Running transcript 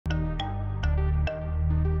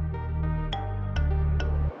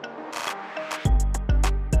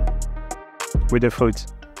with the foot.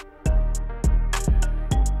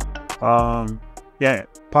 Yeah,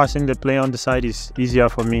 passing the play on the side is easier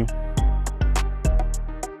for me.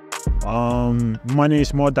 Mane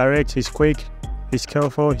is more direct, he's quick, he's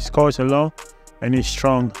careful, he scores a lot, and he's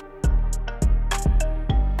strong.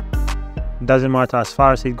 Doesn't matter, as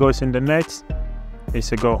far as it goes in the net,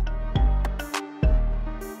 it's a goal.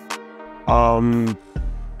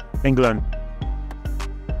 England.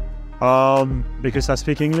 Because I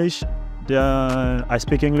speak English. I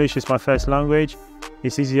speak English, is my first language.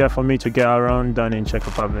 It's easier for me to get around than in Czech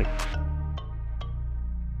Republic.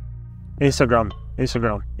 Instagram,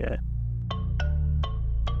 yeah.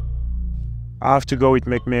 I have to go with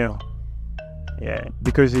McMahon. Yeah,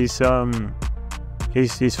 because he's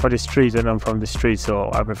for the streets and I'm from the streets, so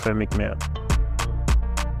I prefer McMahon.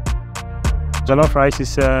 Jollof rice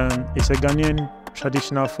is a Ghanaian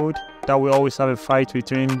traditional food that we always have a fight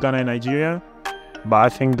between Ghana and Nigeria, but I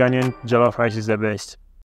think Ghanaian jollof rice is the best.